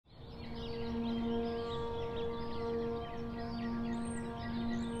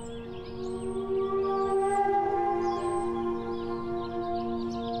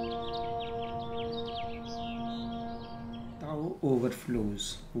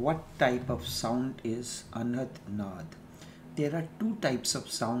Overflows. What type of sound is Anahat? There are two types of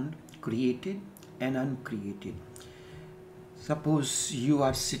sound, created and uncreated. Suppose you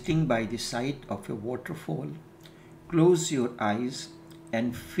are sitting by the side of a waterfall. Close your eyes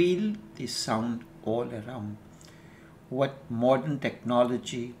and feel the sound all around. What modern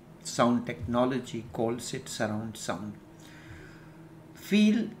technology, sound technology, calls it surround sound.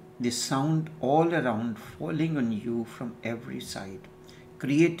 Feel the sound all around falling on you from every side,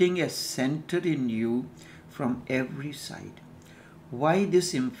 creating a center in you from every side. Why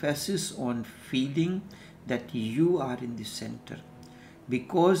this emphasis on feeling that you are in the center?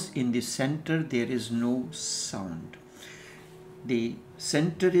 Because in the center there is no sound. The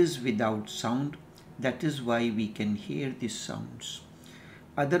center is without sound. That is why we can hear the sounds.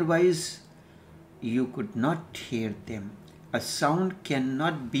 Otherwise, you could not hear them. A sound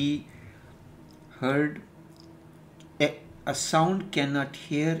cannot be heard. A sound cannot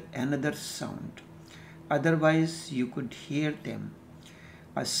hear another sound. Otherwise, you could hear them.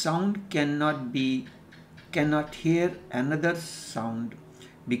 A sound cannot hear another sound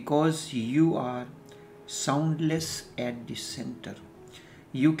because you are soundless at the center.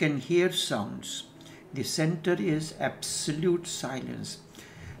 You can hear sounds. The center is absolute silence.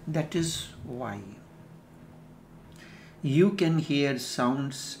 That is why you can hear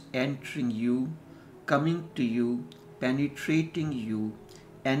sounds entering you, coming to you, penetrating you,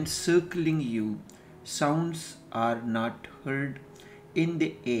 encircling you. Sounds are not heard in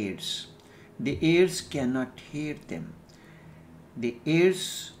the ears. The ears cannot hear them. The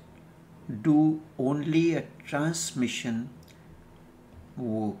ears do only a transmission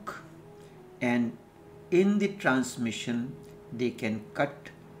work, and in the transmission they can cut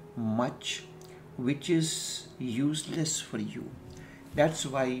much which is useless for you. That's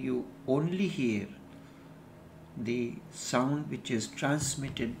why you only hear the sound which is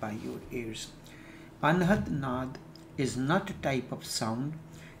transmitted by your ears. Anahat is not a type of sound,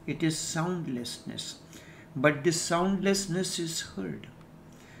 it is soundlessness. But this soundlessness is heard.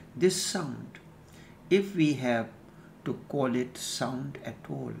 This sound, if we have to call it sound at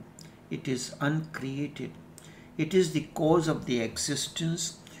all, it is uncreated. It is the cause of the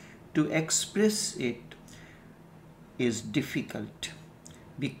existence. To express it is difficult,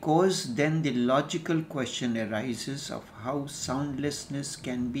 because then the logical question arises of how soundlessness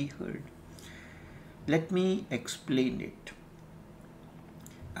can be heard. Let me explain it.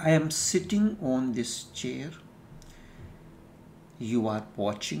 I am sitting on this chair. You are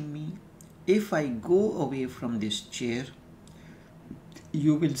watching me. If I go away from this chair,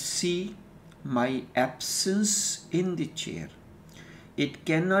 you will see my absence in the chair. It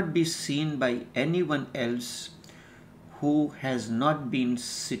cannot be seen by anyone else who has not been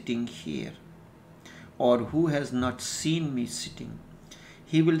sitting here or who has not seen me sitting.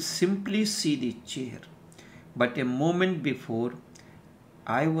 He will simply see the chair. But a moment before,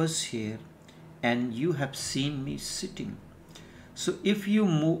 I was here and you have seen me sitting. So if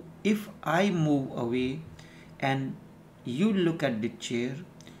I move away and you look at the chair,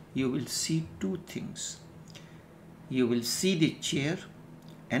 you will see two things. You will see the chair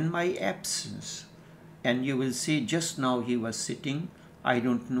and my absence. And you will say, just now he was sitting, I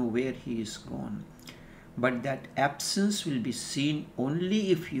don't know where he is gone. But that absence will be seen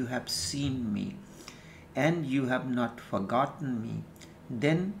only if you have seen me and you have not forgotten me.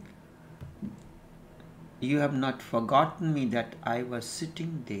 Then you have not forgotten me that I was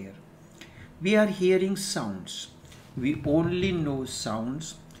sitting there. We are hearing sounds. We only know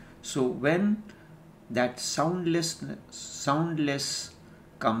sounds. So when that soundlessness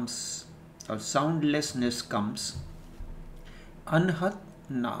comes, Anahat,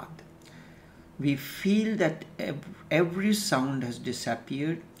 we feel that every sound has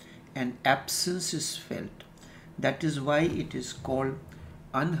disappeared and absence is felt. That is why it is called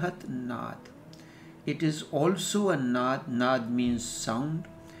Anahat. It is also a nad. Nad means sound,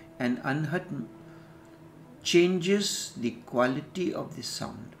 and Anahat changes the quality of the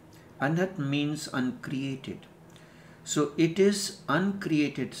sound. Anahat means uncreated. So it is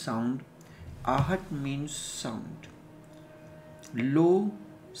uncreated sound. Ahat means sound. Low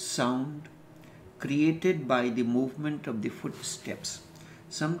sound created by the movement of the footsteps.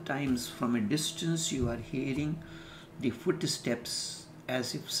 Sometimes from a distance you are hearing the footsteps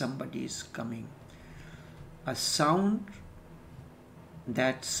as if somebody is coming. A sound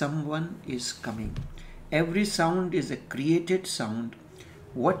that someone is coming. Every sound is a created sound.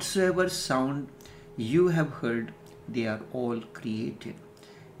 Whatsoever sound you have heard, they are all created.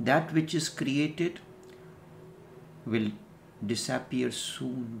 That which is created will disappear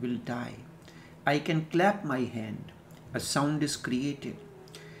soon, will die. I can clap my hand a sound is created.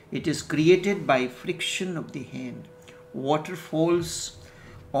 It is created by friction of the hand. Water falls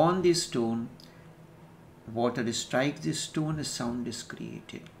on the stone. Water strikes the stone, a sound is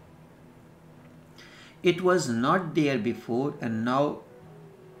created. It was not there before and now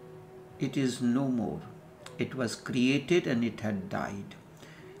it is no more. It was created and it had died.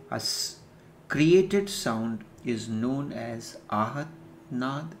 A created sound is known as Anahat,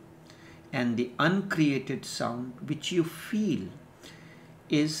 and the uncreated sound which you feel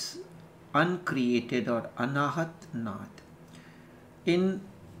is uncreated or Anahat. In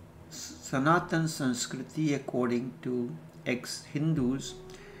Sanatan Sanskriti, according to ex-Hindus,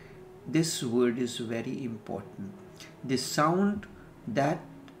 this word is very important. The sound that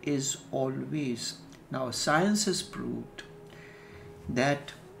is always. Now science has proved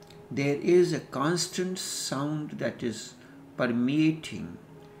that there is a constant sound that is permeating,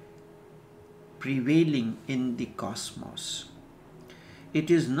 prevailing in the cosmos. It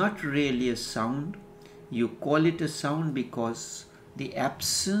is not really a sound. You call it a sound because the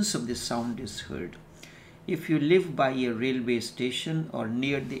absence of the sound is heard. If you live by a railway station or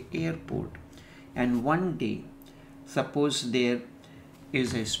near the airport and one day, suppose there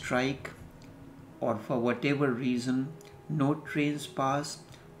is a strike or for whatever reason no trains pass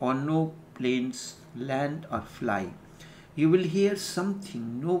or no planes land or fly, you will hear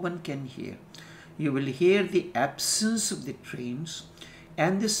something no one can hear. You will hear the absence of the trains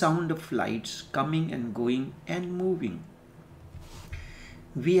and the sound of flights coming and going and moving.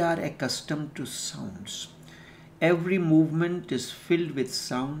 We are accustomed to sounds. Every movement is filled with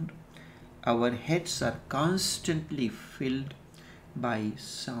sound. Our heads are constantly filled by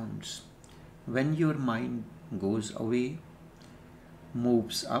sounds. When your mind goes away,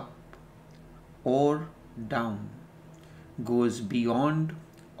 moves up or down, goes beyond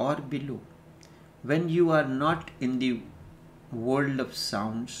or below, when you are not in the world of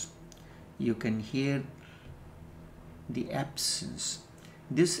sounds, you can hear the absence.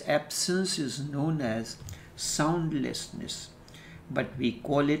 This absence is known as soundlessness, but we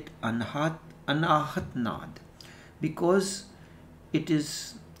call it Anahat because it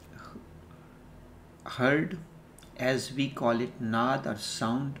is heard, as we call it nad or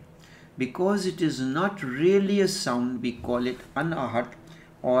sound. Because it is not really a sound, we call it Anahat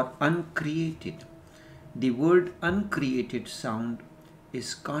or uncreated. The word uncreated sound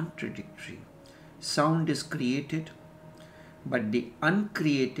is contradictory. Sound is created, but the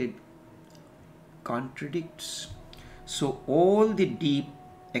uncreated contradicts. So all the deep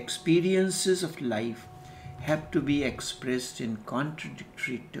experiences of life have to be expressed in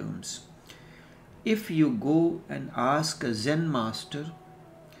contradictory terms. If you go and ask a Zen master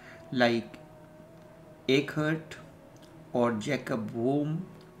like Eckhart or Jacob Boehm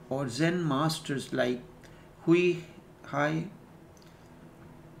or Zen masters like Hui Hai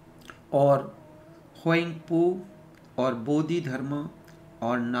or Huang Po or Bodhidharma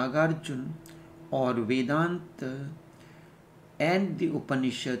or Nagarjuna or Vedanta and the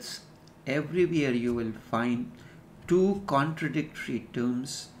Upanishads, everywhere you will find two contradictory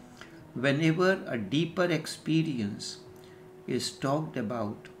terms. Whenever a deeper experience is talked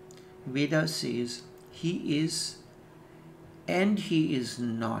about, Veda says he is and he is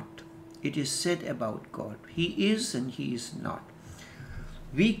not. It is said about God, he is and he is not.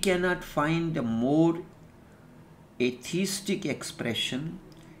 We cannot find a more atheistic expression.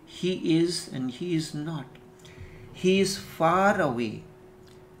 He is and he is not. He is far away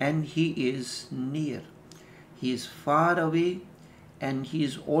and he is near. He is far away and he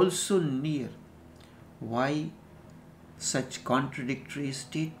is also near. Why such contradictory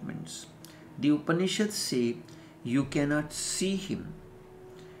statements? The Upanishads say you cannot see him,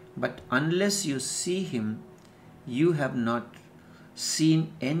 but unless you see him, you have not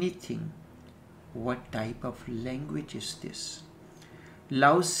seen anything. What type of language is this?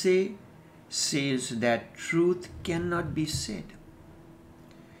 Lao Tse says that truth cannot be said,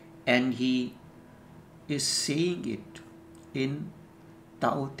 and he is saying it in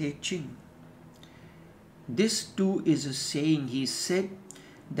Tao Te Ching. This too is a saying. He says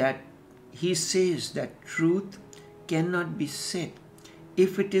that truth cannot be said.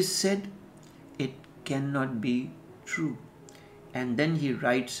 If it is said, it cannot be true. And then he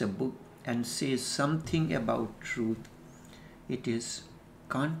writes a book and says something about truth. It is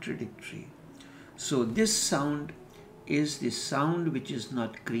contradictory. So this sound is the sound which is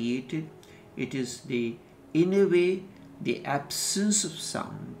not created. It is in a way, the absence of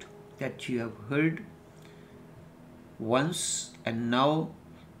sound that you have heard once and now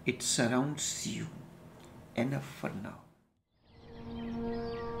it surrounds you. Enough for now.